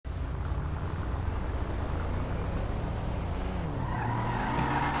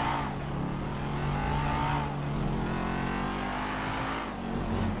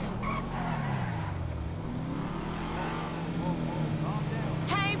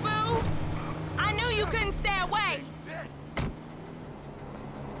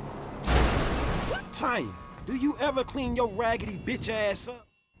tired. Do you ever clean your raggedy bitch ass up?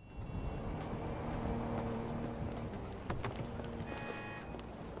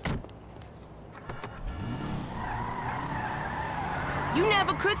 You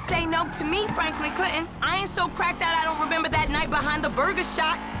never could say no to me, Franklin Clinton. I ain't so cracked out I don't remember that night behind the burger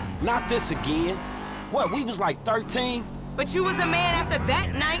shop. Not this again. What, we was like 13? But you was a man after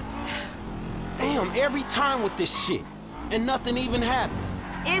that night. Damn, every time with this shit. And nothing even happened.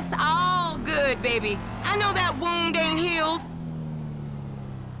 It's all good, baby. I know that wound ain't healed.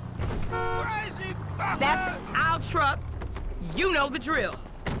 Crazy fucker! That's our truck. You know the drill.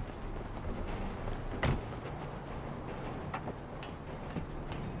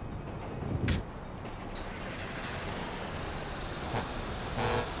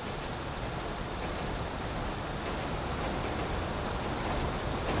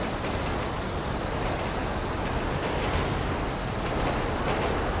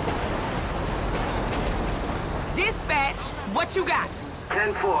 Dispatch, what you got?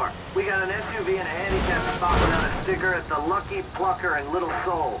 10-4. We got an SUV and a handicap spot without a sticker at the Lucky Plucker in Little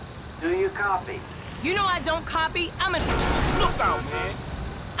Seoul. Do you copy? You know I don't copy. Look out, man!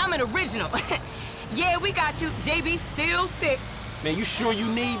 I'm an original. Yeah, we got you. JB still sick. Man, you sure you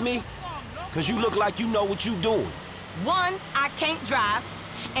need me? Cause you look like you know what you doing. One, I can't drive.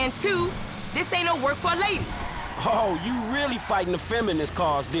 And two, this ain't no work for a lady. Oh, you really fighting the feminist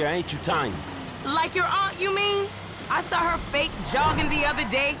cause there, ain't you, Tiny? Like your aunt, you mean? I saw her fake jogging the other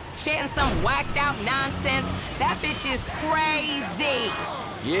day, chanting some whacked out nonsense. That bitch is crazy.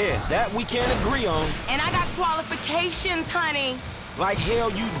 Yeah, that we can't agree on. And I got qualifications, honey. Like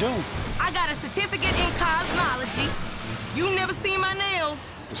hell you do. I got a certificate in cosmology. You never seen my nails.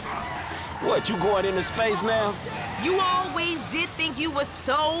 What, you going into space now? You always did think you were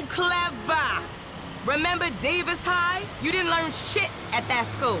so clever. Remember Davis High? You didn't learn shit at that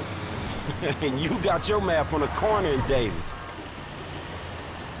school. And you got your math on the corner in Davis.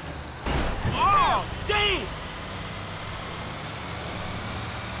 Oh, damn!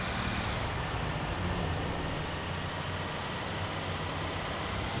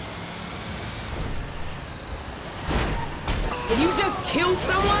 Did you just kill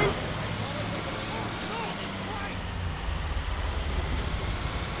someone?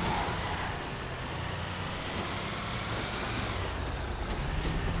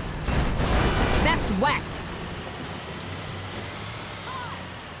 That's whack.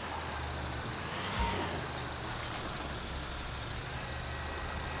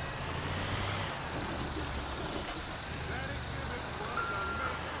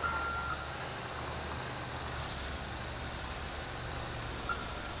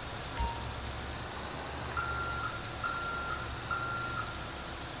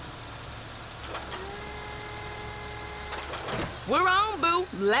 We're on, boo.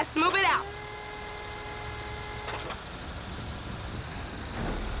 Let's move it out.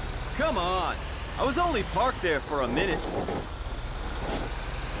 Come on. I was only parked there for a minute.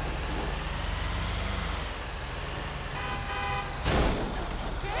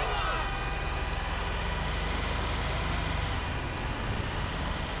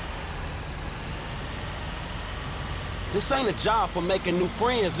 This ain't a job for making new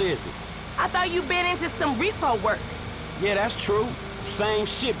friends, is it? I thought you'd been into some repo work. Yeah, that's true. Same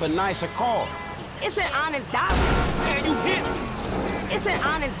shit, but nicer cars. It's an honest dollar. Man, you hit me! It's an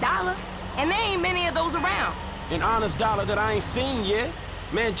honest dollar. And there ain't many of those around. An honest dollar that I ain't seen yet.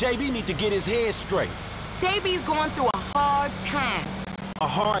 Man, JB need to get his head straight. JB's going through a hard time. A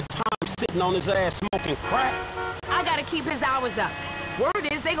hard time sitting on his ass smoking crack? I gotta keep his hours up. Word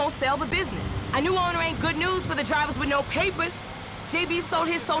is they gonna sell the business. A new owner ain't good news for the drivers with no papers. JB sold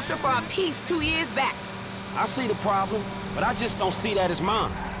his social for a piece 2 years back. I see the problem, but I just don't see that as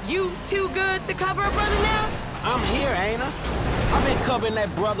mine. You too good to cover a brother now? I'm here, ain't I? I've been covering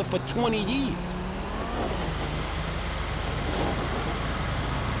that brother for 20 years.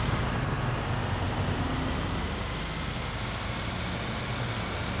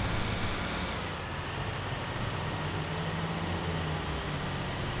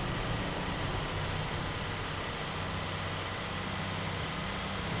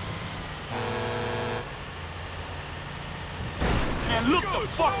 Man, look the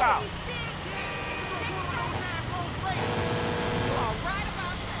fuck out!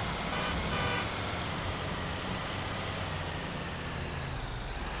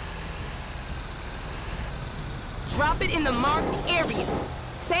 Drop it in the marked area.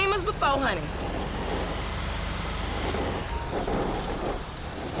 Same as before, honey.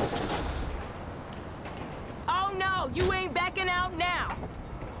 Oh no, you ain't backing out now.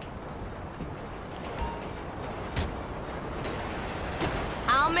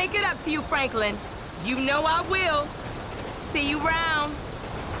 I'll make it up to you, Franklin. You know I will. See you round.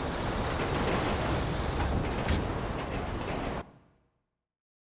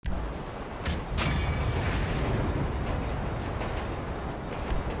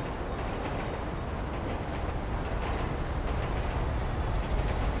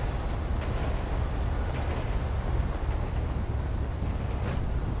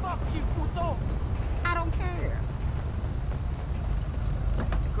 I don't care.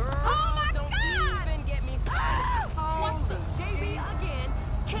 Girl, Oh my don't God! even get me started. What the JB again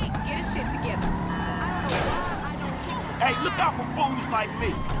can't get his shit together. I don't know why I don't get it. Hey, look out for fools like me.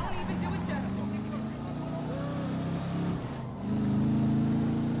 Don't even do it justice.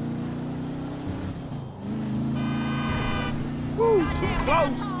 Woo, too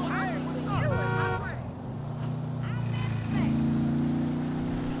close.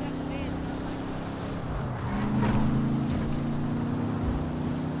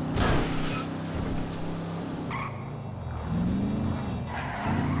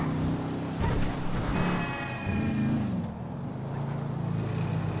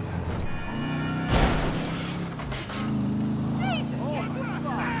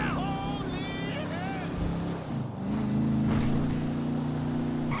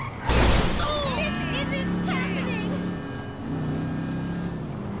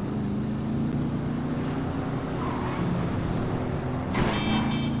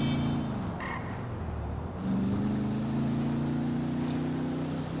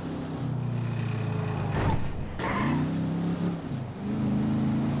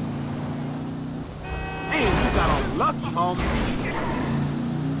 Lucky, homie.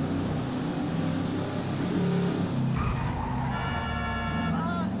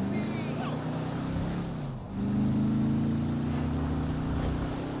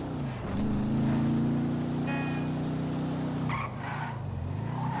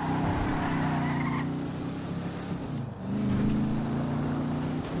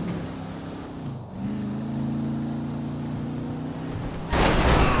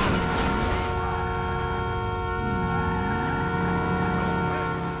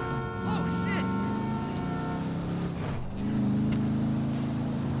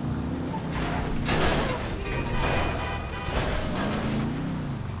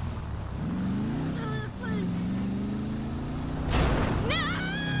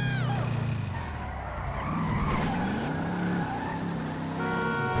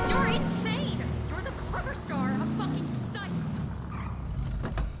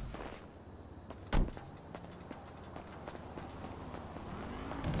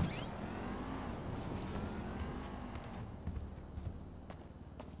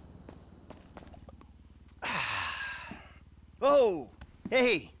 Oh,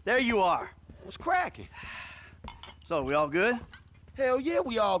 hey, there you are. What's cracking? So, we all good? Hell yeah,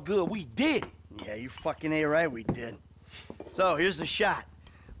 we all good. We did it. Yeah, you fucking ain't right, we did. So, here's the shot.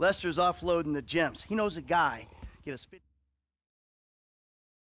 Lester's offloading the gems. He knows a guy. Get a spit.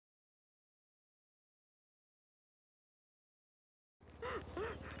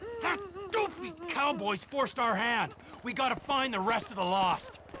 That doofy cowboy's forced our hand. We gotta find the rest of the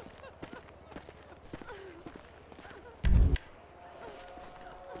lost.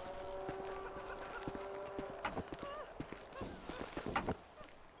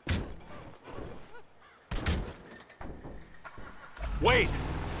 Wait!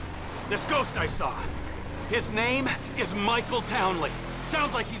 This ghost I saw. His name is Michael Townley.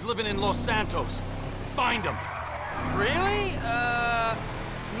 Sounds like he's living in Los Santos. Find him. Really?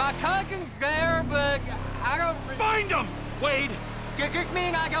 My cousin's there, but I don't... Find him, Wade! Does this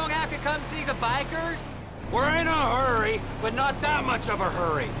mean I don't have to come see the bikers? We're in a hurry, but not that much of a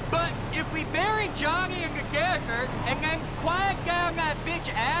hurry. But if we bury Johnny in the desert and then quiet down that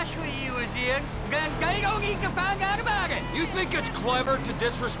bitch Ashley he was in, then they don't need to find out about it. You think it's clever to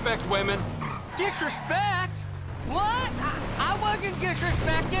disrespect women? Disrespect? What? I wasn't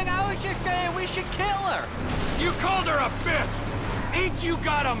disrespecting. I was just saying we should kill her. You called her a bitch! Ain't you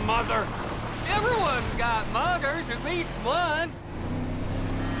got a mother? Everyone's got mothers, at least one.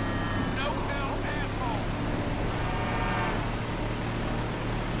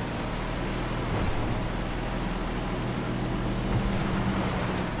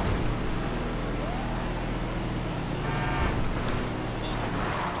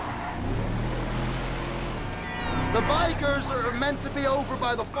 The bikers are meant to be over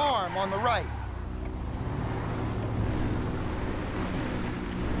by the farm on the right.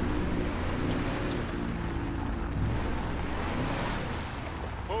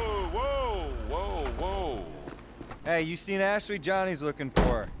 Whoa, whoa, whoa, whoa. Hey, you seen Ashley? Johnny's looking for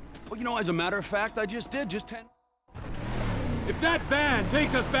her. Well, you know, as a matter of fact, I just did, just 10. If that van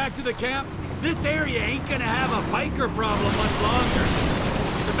takes us back to the camp, This area ain't gonna have a biker problem much longer.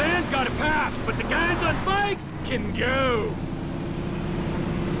 The van's got a pass, but the guys on bikes can go.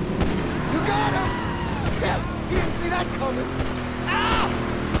 You got him! Yeah, you didn't see that coming. Ow!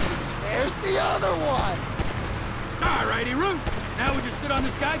 There's the other one! Alrighty, Root. Now we just sit on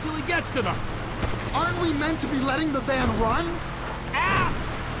this guy till he gets to them. Aren't we meant to be letting the van run? Ow!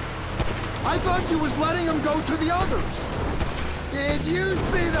 I thought you was letting them go to the others. Did you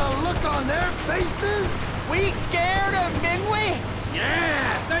see the look on their faces? We scared him, didn't we?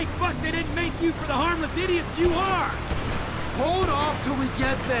 Yeah, thank fuck they didn't make you for the harmless idiots you are. Hold off till we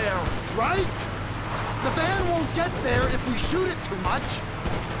get there, right? The van won't get there if we shoot it too much.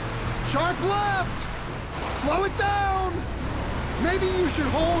 Sharp left! Slow it down! Maybe you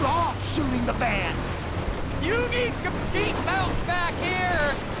should hold off shooting the van. You need some seatbelts back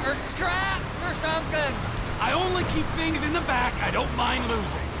here, or straps or something. I only keep things in the back I don't mind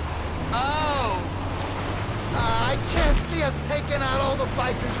losing. Oh. I can't see us taking out all the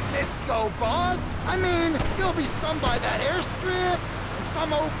bikers this go, boss. I mean, there'll be some by that airstrip, and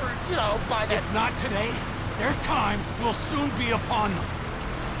some over, you know, by that... If not today, their time will soon be upon them.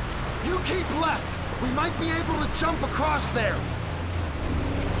 You keep left. We might be able to jump across there.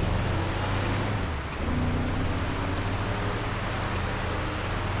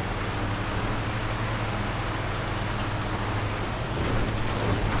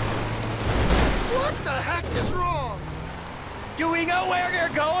 What the heck is wrong? Do we know where they're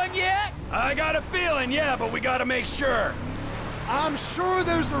going yet? I got a feeling, yeah, but we gotta make sure. I'm sure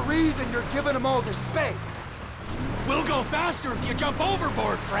there's a reason you're giving them all this space. We'll go faster if you jump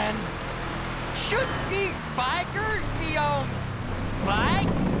overboard, friend. Shouldn't these bikers be on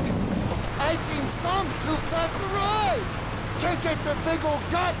bikes? I seen some too fat to ride. Can't get their big old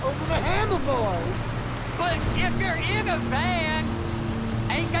gut over the handlebars. But if they're in a van,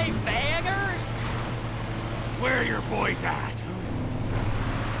 ain't they vanners? Where are your boys at?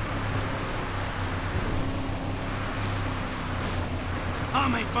 I'll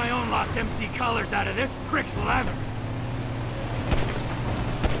make my own Lost MC colors out of this prick's leather.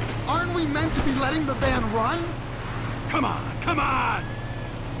 Aren't we meant to be letting the van run? Come on, come on!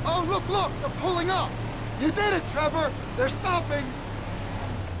 Oh, look, look, they're pulling up. You did it, Trevor. They're stopping.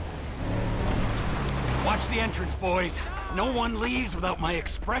 Watch the entrance, boys. No one leaves without my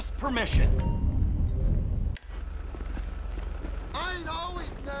express permission. I ain't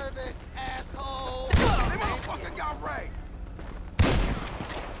always nervous, asshole. They motherfucker got raped.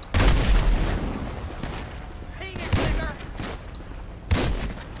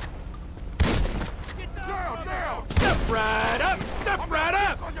 Down! Step right up! Step right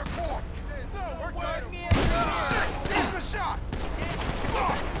up! On your corpse! Work me in. Shit! Give him a shot!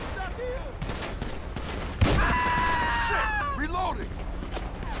 Shit! Reloading!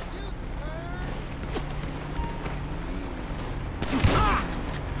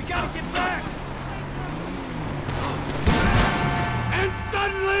 We gotta get back! And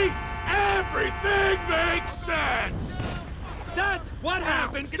suddenly, everything makes sense! That's what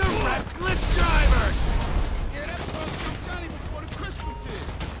happens to reckless drivers! Yeah, that's probably from Johnny before the Christmas kid.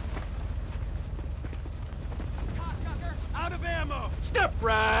 Out of ammo! Step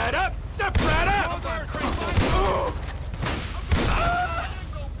right up! Step right up! Hold on, Chris.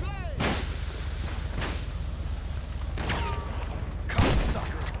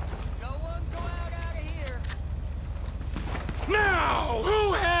 No one go out of here. Now,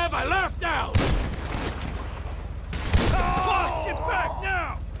 who have I left out? Boss, get back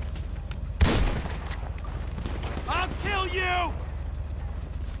now! I'll kill you!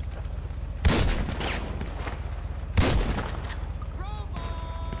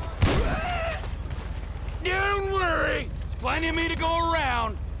 Don't worry! There's plenty of me to go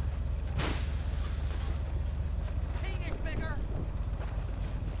around. Penis bigger.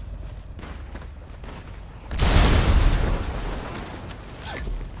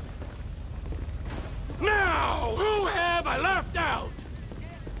 Now, who have I left out?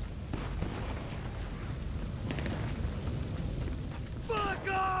 Fuck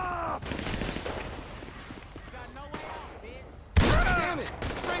off! Damn it!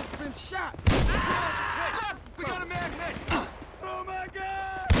 Frank's been shot! We got a man hit! Oh my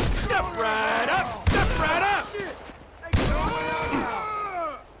god! Step right up! Step right up! Shit!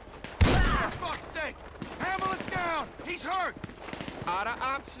 For fuck's sake! Hammer is down! He's hurt! Out of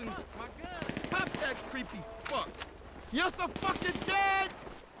options. My God! Pop that creepy fuck! You're so fucking dead!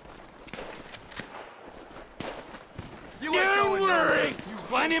 You ain't Don't going worry! nowhere. There's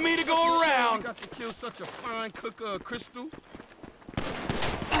plenty of me to go around. You got to kill such a fine cooker of crystal.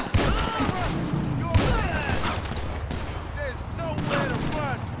 There's nowhere to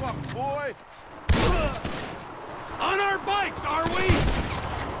run, fuck boy.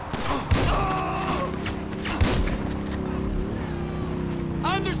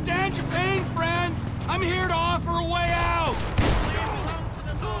 Understand your pain, friends. I'm here to offer a way out.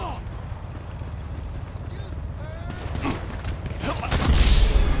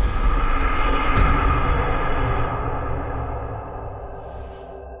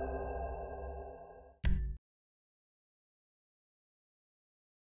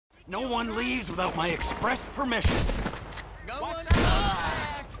 No one leaves without my express permission. No one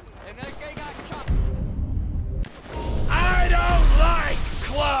back! Unless they got chopped. I don't like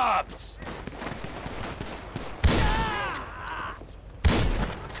clubs!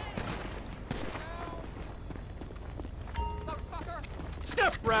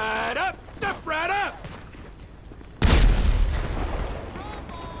 Step right up! Step right up!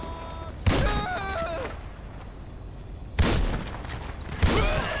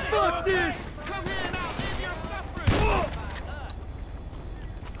 Fuck this! Come here now, leave your suffering!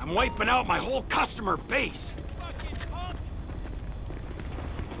 I'm wiping out my whole customer base.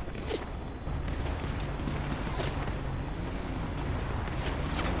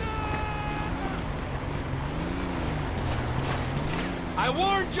 I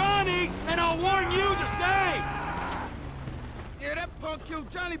warned Johnny, and I'll warn you the same! Yeah, that punk killed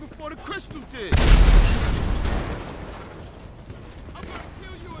Johnny before the crystal did. I'm gonna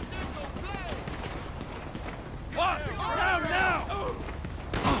kill you and then go play. What? Down now!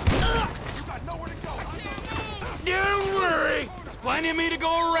 You got nowhere to go. Don't worry! There's plenty of me to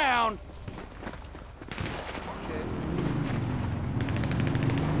go around.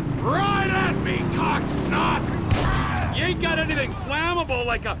 Right at me, cocksnot! You ain't got anything flammable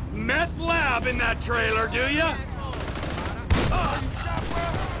like a meth lab in that trailer, do ya?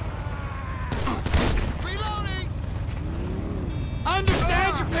 Reloading!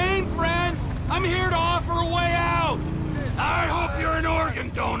 Understand your pain, friends! I'm here to offer a way out! I hope you're an organ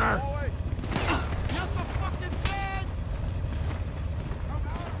donor! You're so fucking dead!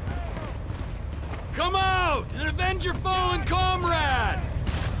 Come out and avenge your fallen comrade!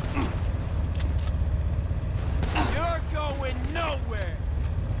 You're going nowhere!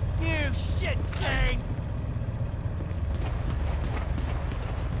 You shit stain!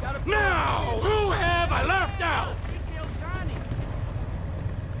 Now, who have I left out?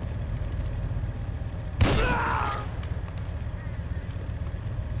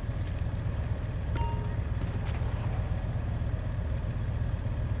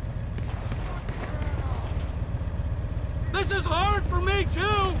 This is hard for me, too!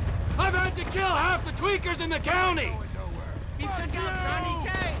 I've had to kill half the tweakers in the county! He took out Johnny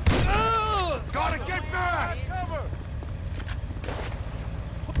K! Gotta get back! Cover!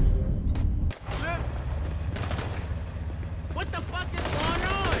 What the fuck is going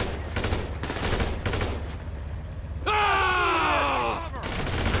on? Ah!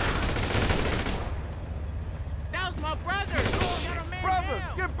 That was my brother! Brother,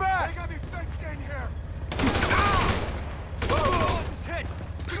 get back! They got me fenced in here! Oh, this hit!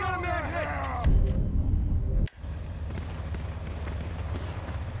 We got a man hit!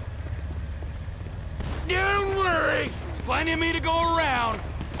 Don't worry! There's plenty of me to go around.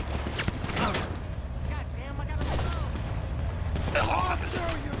 Goddamn, I gotta go! How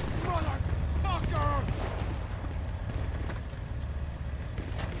dare you, motherfucker!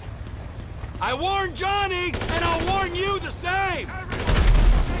 I warned Johnny, and I'll warn you the same!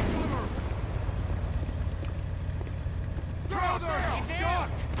 Brother,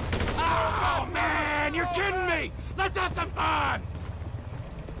 duck! Oh, man, you're kidding me! Let's have some fun!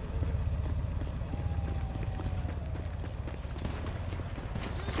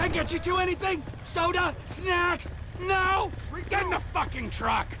 Can I get you two anything? Soda? Snacks? No? Get in the fucking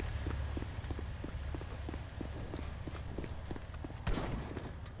truck!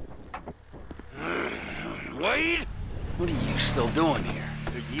 Wade? What are you still doing here?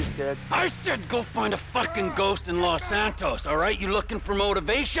 You dead? I said go find a fucking ghost in Los Santos, all right? You looking for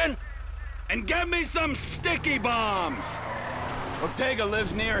motivation? And get me some sticky bombs! Ortega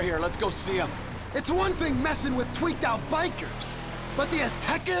lives near here. Let's go see him. It's one thing messing with tweaked out bikers, but the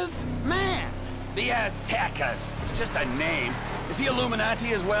Aztecas? Man! The Aztecas. It's just a name. Is he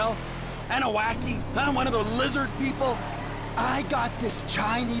Illuminati as well? Anahuac? Huh? One of the lizard people? I got this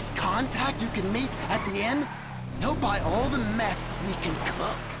Chinese contact you can meet at the end. He'll buy all the meth we can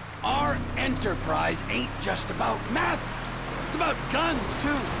cook. Our enterprise ain't just about meth. It's about guns,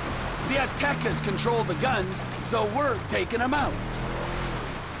 too. The Aztecas control the guns, so we're taking them out.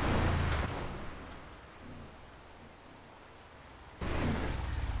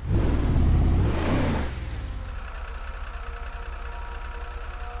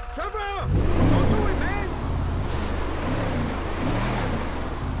 Trevor! Don't do it, man!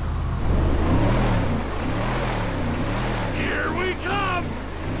 Here we come!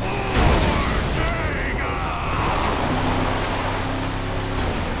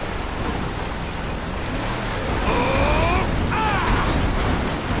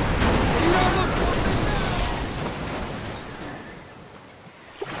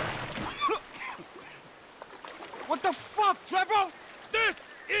 off, Trevor! This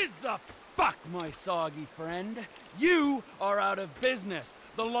is the fuck, my soggy friend. You are out of business.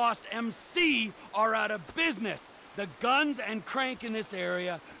 The Lost MC are out of business. The guns and crank in this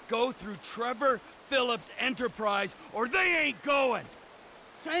area go through Trevor Phillips Enterprise, or they ain't going.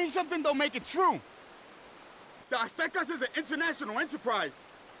 Saying something don't make it true. The Aztecas is an international enterprise.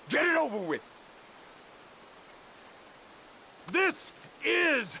 Get it over with. This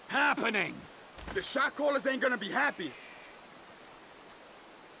is happening. The shot callers ain't gonna be happy.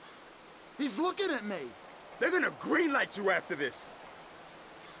 He's looking at me. They're gonna greenlight you after this.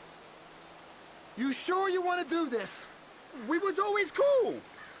 You sure you want to do this? We was always cool.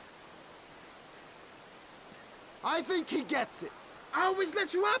 I think he gets it. I always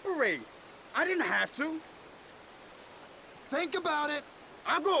let you operate. I didn't have to. Think about it.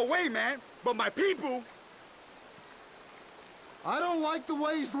 I'll go away, man. But my people... I don't like the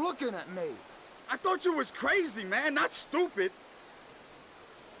way he's looking at me. I thought you was crazy, man, not stupid.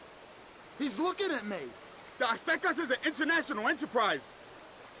 He's looking at me. The Aztecas is an international enterprise.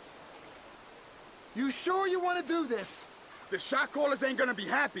 You sure you want to do this? The shot callers ain't gonna be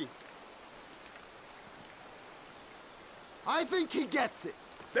happy. I think he gets it.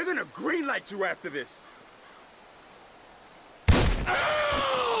 They're gonna greenlight you after this.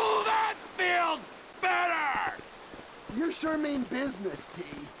 Oh, that feels better! You sure mean business, T.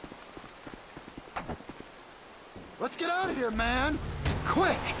 Let's get out of here, man.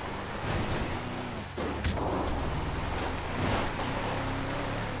 Quick!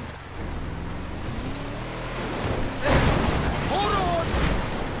 Hold on!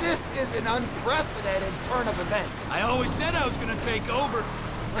 This is an unprecedented turn of events. I always said I was gonna take over.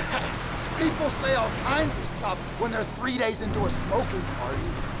 People say all kinds of stuff when they're 3 days into a smoking party.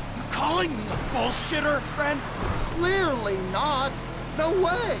 You calling me a bullshitter, friend? Clearly not. No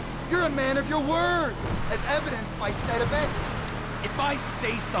way. You're a man of your word, as evidenced by said events. If I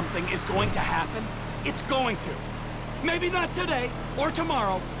say something is going to happen, it's going to. Maybe not today or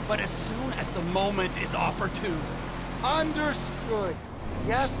tomorrow, but as soon as the moment is opportune. Understood.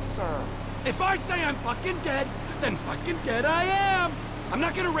 Yes, sir. If I say I'm fucking dead, then fucking dead I am. I'm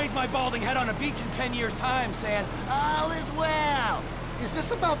not gonna raise my balding head on a beach in 10 years' time saying, all is well. Is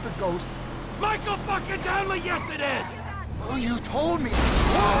this about the ghost? Michael fucking Townley, yes it is! Oh, you told me.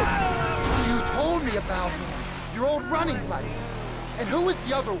 Whoa! You told me about him. Your old running buddy. And who was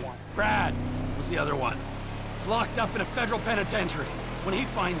the other one? Brad was the other one. Locked up in a federal penitentiary. When he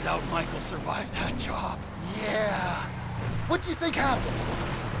finds out Michael survived that job. Yeah. What do you think happened?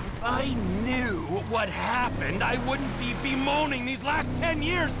 If I knew what happened, I wouldn't be bemoaning these last 10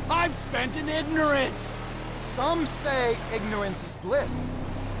 years I've spent in ignorance. Some say ignorance is bliss.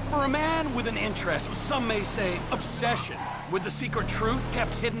 For a man with an interest, some may say obsession, with the secret truth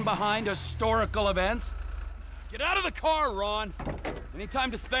kept hidden behind historical events. Get out of the car, Ron. Any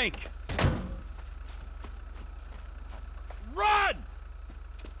time to think. Run!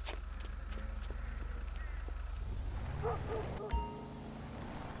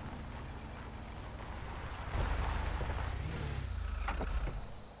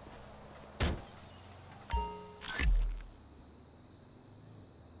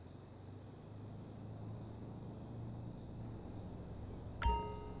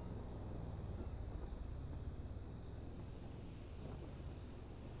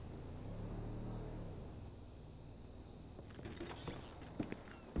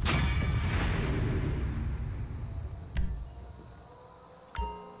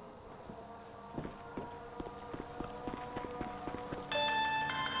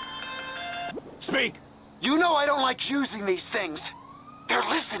 Speak! You know I don't like using these things. They're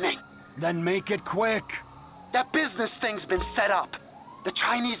listening. Then make it quick. That business thing's been set up. The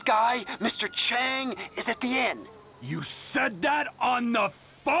Chinese guy, Mr. Chang, is at the inn. You said that on the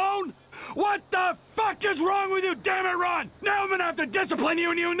phone? What the fuck is wrong with you, damn it, Ron? Now I'm gonna have to discipline you,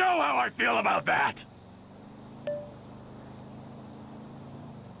 and you know how I feel about that.